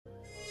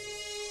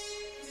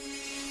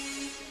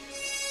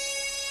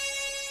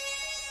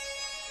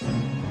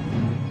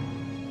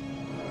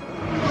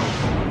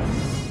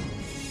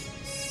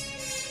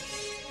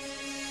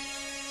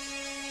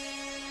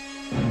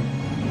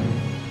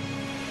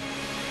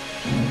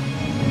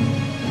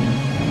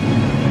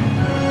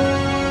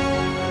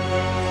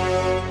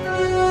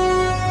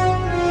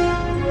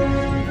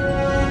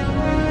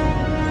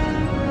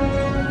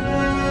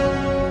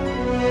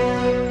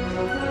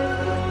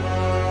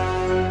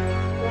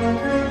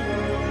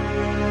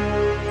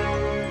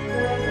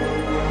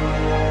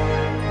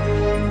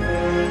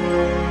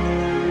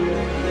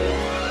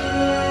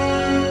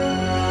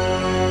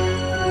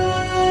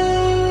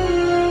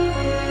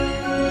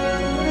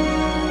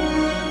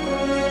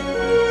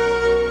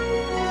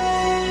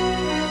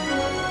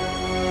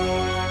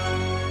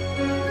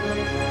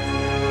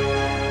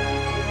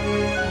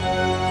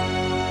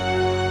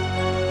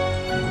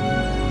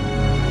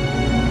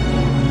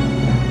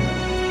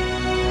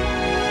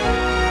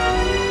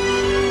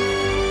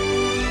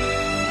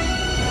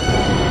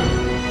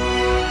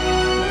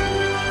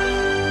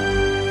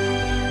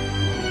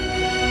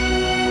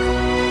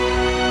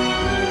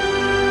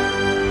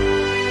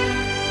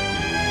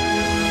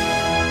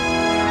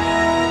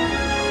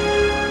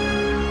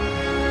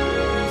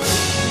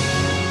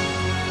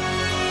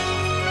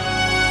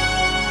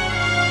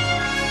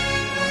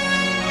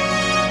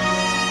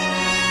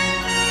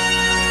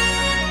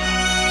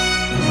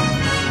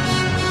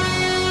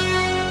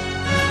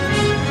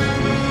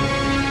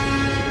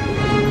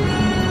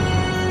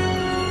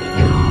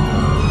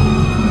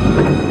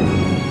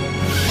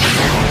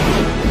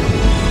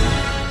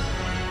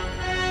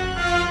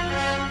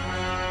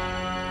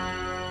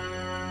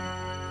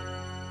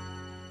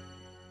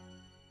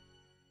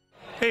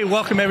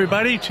Welcome,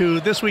 everybody, to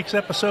this week's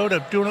episode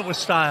of Doing It with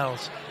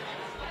Styles.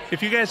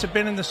 If you guys have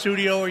been in the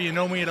studio or you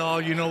know me at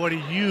all, you know what a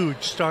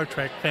huge Star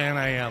Trek fan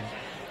I am.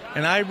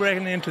 And I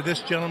ran into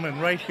this gentleman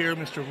right here,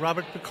 Mr.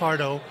 Robert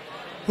Picardo,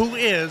 who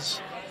is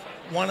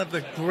one of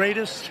the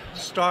greatest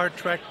Star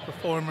Trek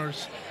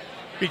performers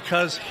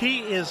because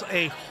he is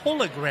a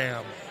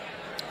hologram.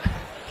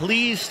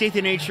 Please state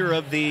the nature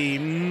of the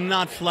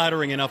not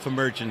flattering enough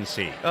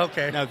emergency.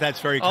 Okay. No,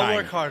 that's very kind. I'll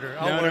work harder.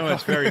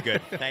 It's very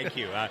good. Thank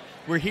you.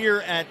 We're here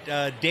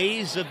at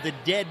Days of the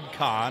Dead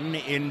Con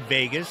in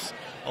Vegas.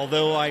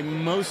 Although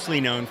I'm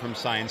mostly known from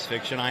science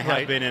fiction, I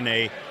have been in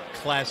a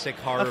classic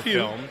horror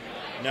film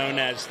known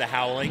as The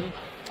Howling.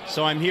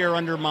 So I'm here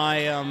under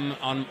my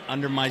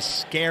under my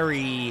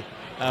scary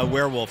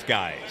werewolf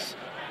guise.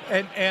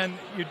 And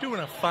you're doing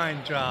a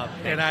fine job.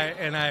 And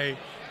I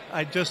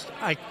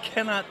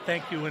cannot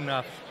thank you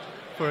enough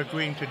for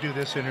agreeing to do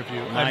this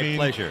interview. My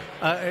pleasure.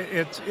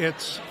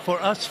 It's for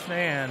us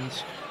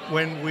fans,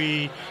 when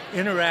we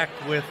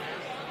interact with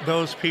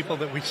those people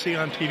that we see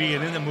on TV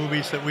and in the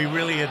movies that we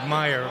really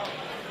admire,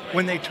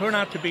 when they turn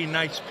out to be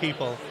nice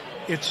people,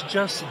 it's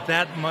just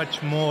that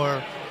much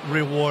more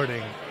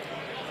rewarding.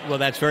 Well,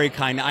 that's very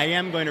kind. I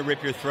am going to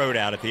rip your throat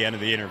out at the end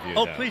of the interview.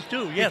 Oh, though, please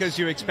do, yes. Because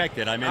you expect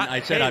it. I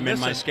said I'm in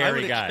my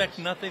scary guise. I would expect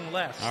nothing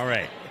less. All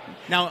right.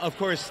 Now, of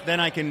course, then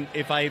I can,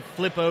 if I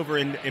flip over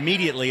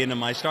immediately into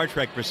my Star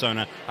Trek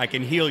persona, I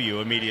can heal you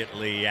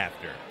immediately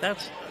after.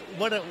 That's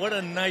what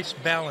a nice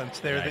balance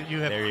there that you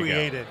have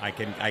created. I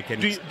can.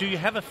 Do you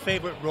have a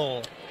favorite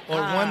role,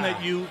 or one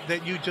that you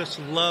just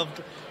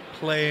loved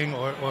playing,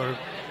 or?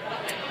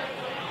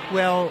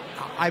 Well,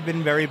 I've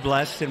been very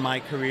blessed in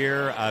my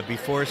career.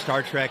 Before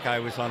Star Trek, I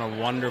was on a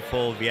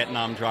wonderful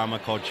Vietnam drama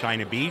called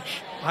China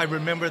Beach. I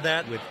remember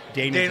that. With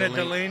Dana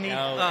Delaney.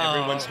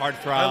 Everyone's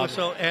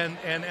heartthrob.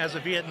 And as a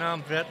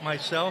Vietnam vet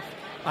myself,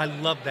 I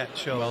love that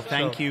show. Well,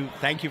 thank you.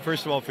 Thank you,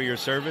 first of all, for your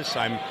service.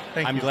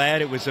 I'm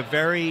glad. It was a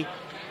very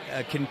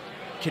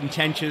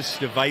contentious,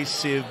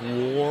 divisive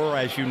war,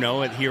 as you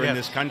know it, here in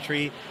this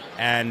country.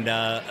 And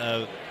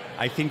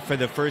I think for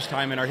the first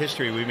time in our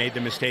history, we made the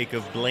mistake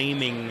of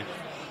blaming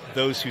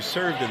those who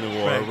served in the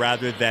war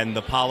rather than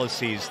the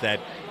policies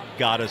that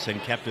got us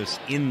and kept us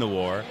in the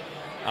war.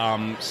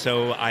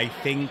 So I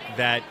think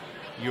that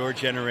your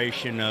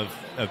generation of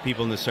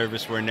people in the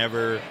service were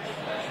never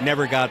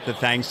got the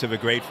thanks of a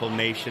grateful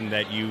nation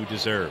that you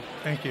deserve.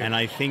 Thank you. And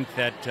I think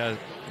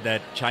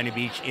that China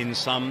Beach, in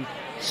some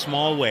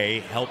small way,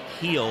 helped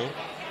heal,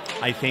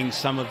 I think,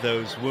 some of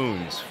those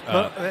wounds.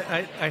 Well,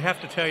 I have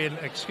to tell you,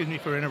 excuse me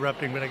for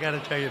interrupting, but I got to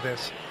tell you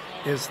this,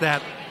 is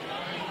that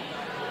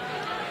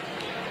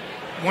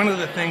one of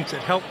the things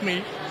that helped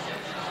me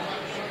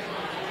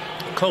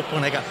cope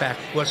when I got back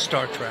was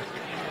Star Trek,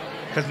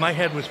 because my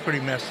head was pretty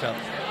messed up.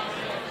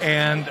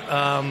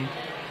 And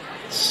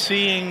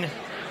seeing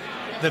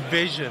the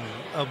vision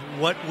of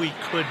what we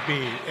could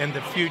be in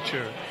the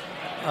future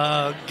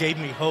gave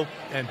me hope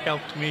and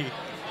helped me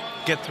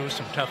get through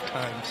some tough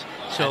times.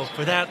 So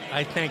for that,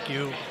 I thank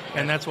you.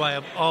 And that's why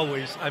I've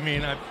probably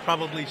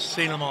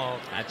seen them all.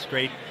 That's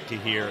great to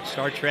hear.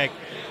 Star Trek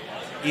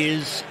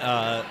is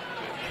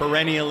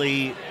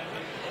perennially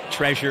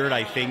treasured,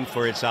 I think,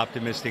 for its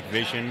optimistic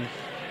vision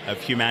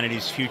of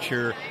humanity's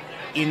future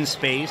in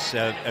space,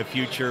 a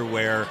future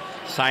where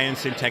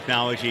science and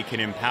technology can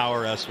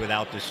empower us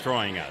without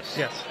destroying us.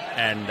 Yes.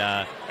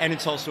 And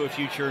it's also a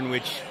future in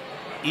which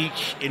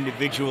each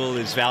individual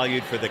is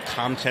valued for the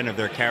content of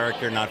their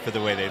character, not for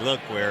the way they look,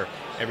 where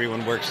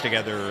everyone works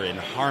together in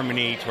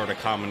harmony toward a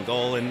common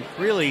goal, and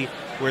really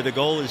where the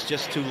goal is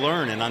just to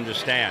learn and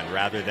understand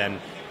rather than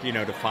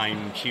to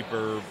find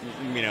cheaper,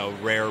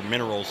 rare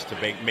minerals to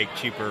make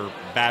cheaper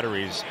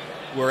batteries.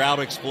 We're out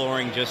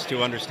exploring just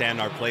to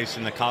understand our place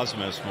in the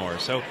cosmos more.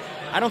 So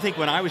I don't think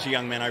when I was a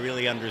young man I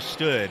really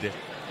understood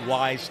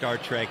why Star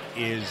Trek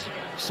is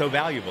so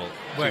valuable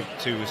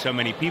to so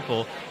many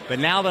people. But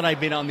now that I've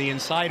been on the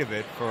inside of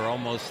it for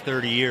almost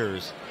 30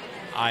 years,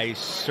 I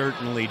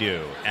certainly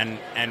do.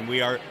 And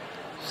we are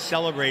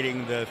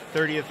celebrating the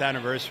 30th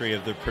anniversary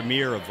of the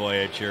premiere of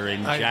Voyager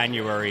in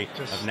January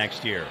of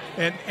next year.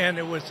 And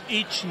it was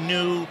each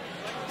new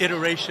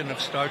iteration of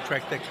Star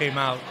Trek that came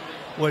out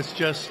was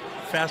just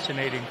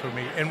fascinating for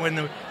me. And when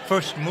the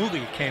first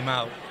movie came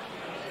out,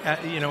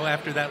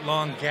 after that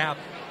long gap,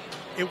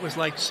 it was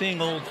like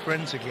seeing old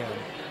friends again.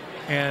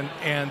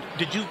 And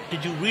did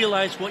you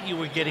realize what you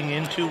were getting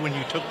into when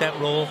you took that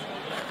role?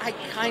 I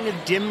kind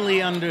of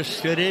dimly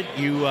understood it.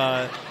 You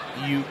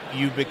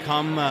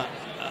become an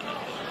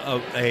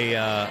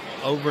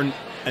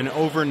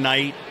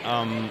overnight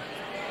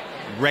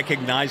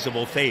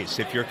recognizable face.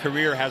 If your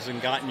career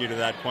hasn't gotten you to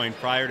that point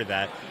prior to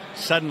that,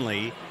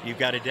 suddenly you've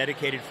got a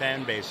dedicated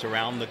fan base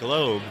around the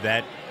globe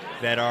that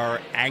are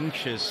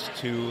anxious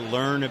to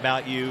learn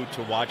about you,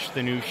 to watch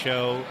the new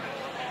show.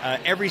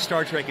 Every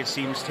Star Trek, it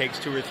seems, takes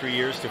 2 or 3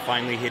 years to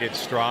finally hit its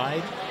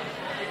stride.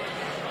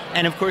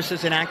 And of course,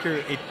 as an actor,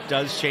 it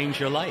does change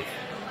your life.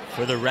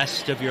 For the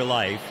rest of your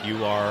life,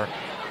 you are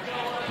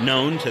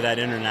known to that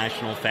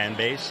international fan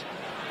base,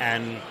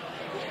 and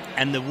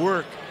the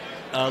work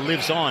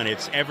lives on.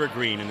 It's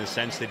evergreen in the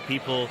sense that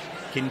people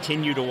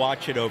continue to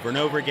watch it over and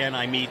over again.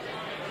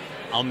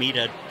 I'll meet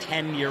a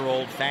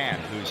 10-year-old fan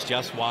who's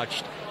just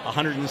watched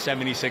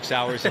 176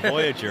 hours of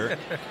Voyager,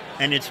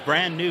 and it's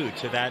brand new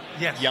to that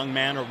young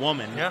man or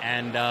woman,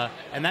 and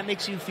that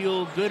makes you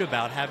feel good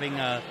about having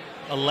a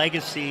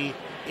legacy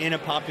in a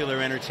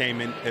popular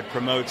entertainment that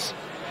promotes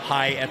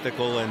high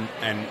ethical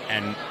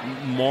and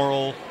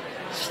moral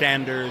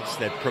standards,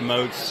 that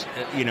promotes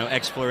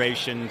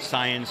exploration,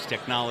 science,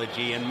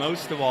 technology, and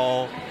most of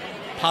all,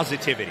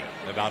 positivity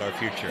about our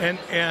future.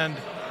 And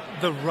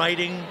the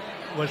writing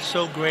was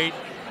so great,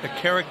 the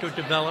character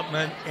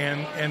development,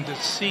 and to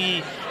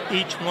see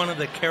each one of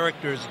the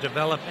characters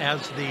develop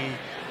as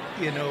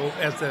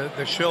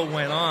the show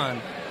went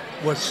on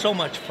was so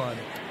much fun.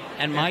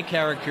 And my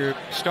character,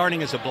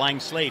 starting as a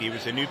blank slate, he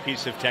was a new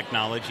piece of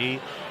technology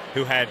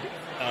who had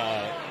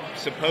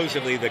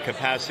supposedly the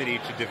capacity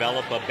to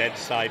develop a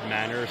bedside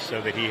manner,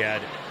 so that he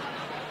had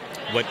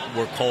what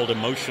were called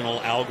emotional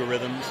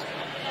algorithms,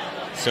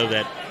 so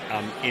that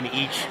in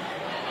each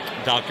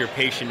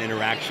doctor-patient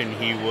interaction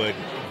he would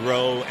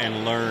grow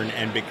and learn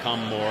and become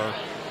more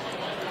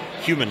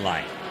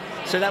human-like.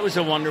 So that was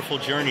a wonderful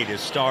journey to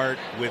start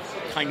with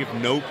kind of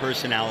no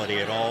personality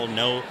at all,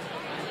 no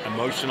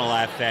emotional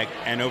affect,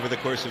 and over the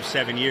course of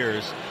 7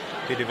 years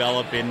to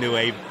develop into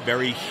a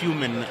very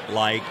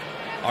human-like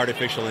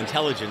artificial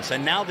intelligence.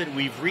 And now that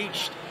we've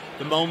reached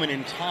the moment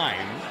in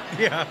time,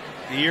 the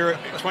year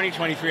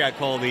 2023 I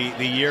call the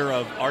year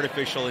of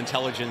artificial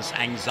intelligence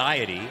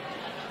anxiety.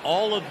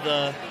 All of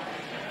the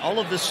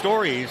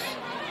stories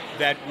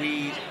that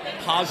we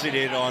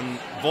posited on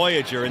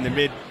Voyager in the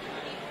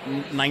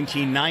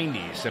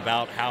mid-1990s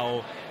about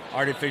how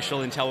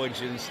artificial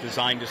intelligence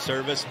designed to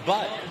serve us,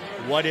 but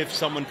what if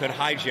someone could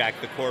hijack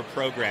the core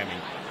programming,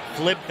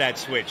 flip that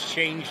switch,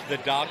 change the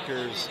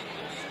doctor's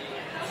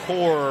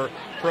core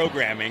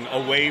programming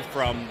away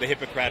from the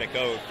Hippocratic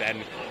Oath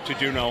and to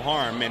do no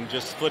harm, and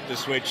just flip the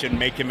switch and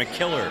make him a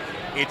killer?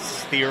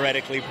 It's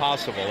theoretically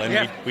possible,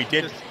 and we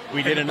did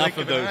enough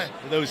of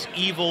those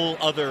evil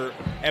other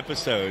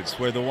episodes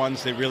were the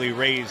ones that really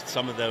raised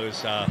some of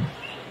those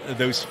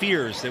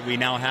fears that we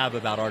now have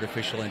about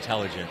artificial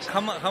intelligence.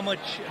 How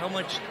much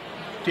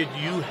did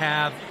you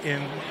have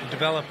in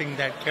developing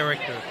that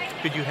character?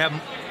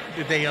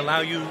 Did they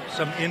allow you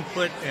some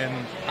input?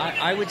 And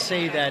I would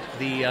say that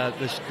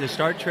the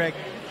Star Trek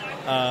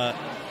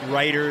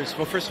writers,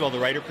 well, first of all, the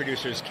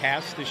writer-producers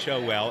cast the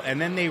show well,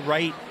 and then they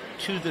write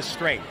to the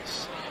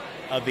strengths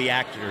of the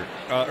actor.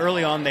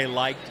 Early on, they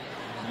liked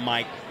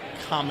my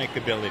comic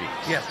abilities.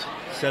 Yes.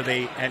 So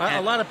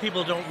a lot of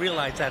people don't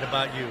realize that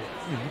about you,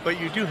 but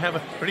you do have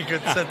a pretty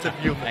good sense of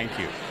humor. Thank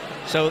you.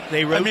 So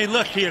they wrote... I mean,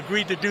 look, he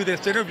agreed to do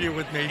this interview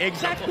with me.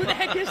 Exactly. Who the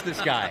heck is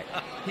this guy?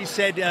 He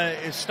said,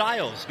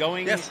 Styles,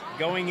 going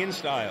in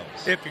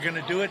Styles. If you're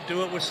going to do it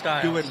with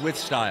Styles. Do it with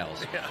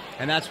Styles. Yeah.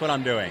 And that's what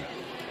I'm doing.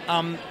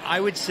 I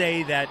would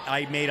say that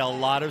I made a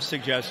lot of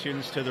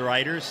suggestions to the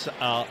writers.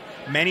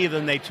 Many of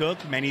them they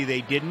took, many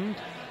they didn't.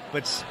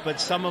 But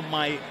some of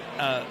my,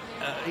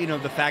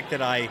 the fact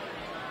that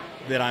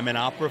I'm an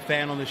opera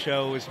fan on the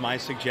show is my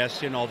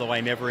suggestion, although I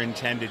never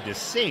intended to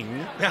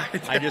sing.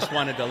 I just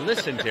wanted to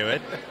listen to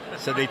it.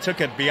 So they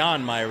took it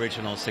beyond my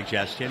original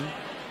suggestion.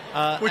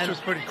 Which was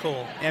pretty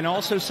cool. And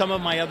also some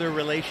of my other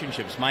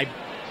relationships. My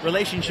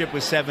relationship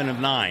with 7 of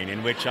 9,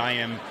 in which I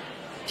am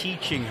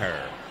teaching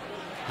her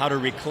how to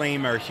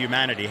reclaim our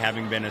humanity,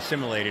 having been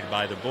assimilated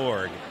by the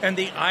Borg. And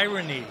the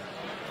irony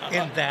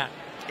in that.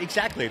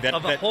 Exactly.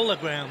 Of a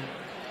hologram.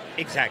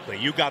 Exactly.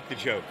 You got the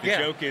joke. The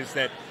joke is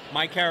that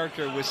my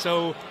character was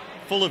so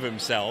full of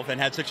himself and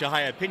had such a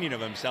high opinion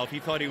of himself, he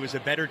thought he was a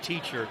better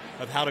teacher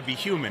of how to be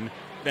human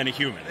than a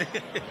human.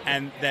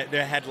 And that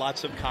there had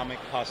lots of comic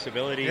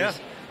possibilities,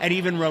 and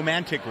even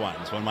romantic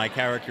ones, when my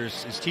character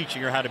is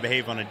teaching her how to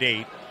behave on a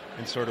date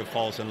and sort of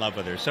falls in love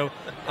with her. So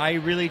I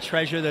really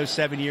treasure those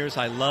 7 years.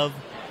 I love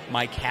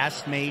my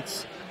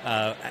castmates.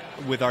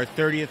 With our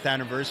 30th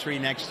anniversary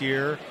next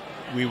year,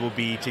 we will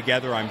be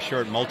together, I'm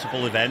sure, at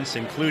multiple events,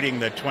 including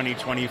the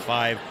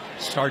 2025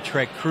 Star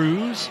Trek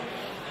cruise,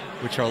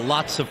 which are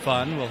lots of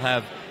fun. We'll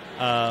have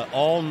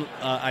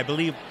I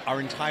believe, our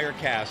entire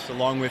cast,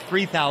 along with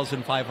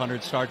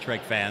 3,500 Star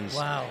Trek fans,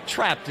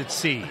 trapped at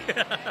sea.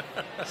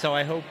 So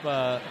I hope,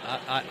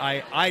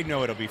 I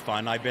know it'll be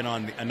fun. I've been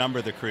on a number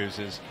of the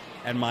cruises,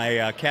 and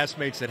my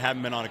castmates that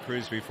haven't been on a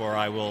cruise before,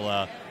 I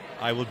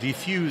will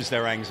diffuse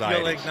their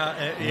anxiety.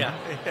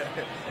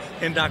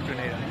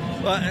 Indoctrinate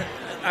them. Well,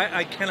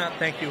 I cannot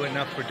thank you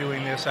enough for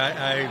doing this.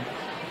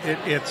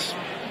 It's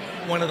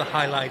one of the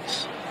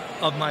highlights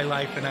of my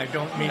life, and I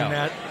don't mean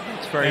that.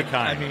 It's very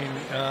kind. I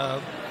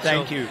mean,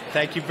 thank you.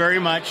 Thank you very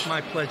much.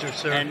 My pleasure,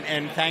 sir.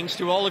 And thanks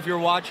to all of your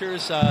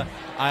watchers.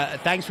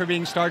 Thanks for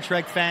being Star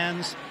Trek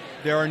fans.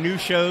 There are new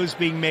shows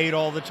being made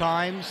all the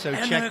time, so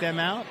check them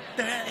out.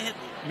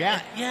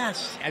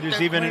 Yes. And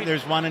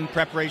there's one in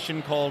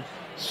preparation called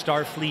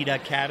Starfleet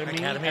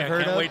Academy. I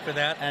can't wait for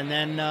that. And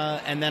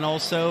then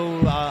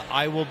also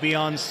I will be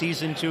on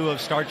season 2 of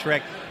Star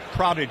Trek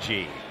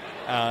Prodigy.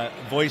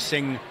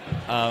 voicing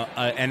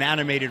an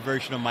animated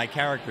version of my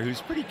character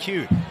who's pretty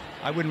cute.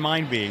 I wouldn't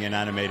mind being an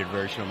animated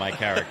version of my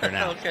character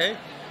now. Okay.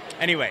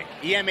 Anyway,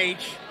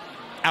 EMH,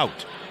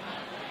 out.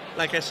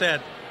 Like I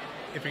said,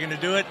 if you're going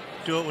to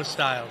do it with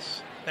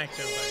styles. Thanks,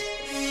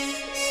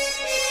 everybody.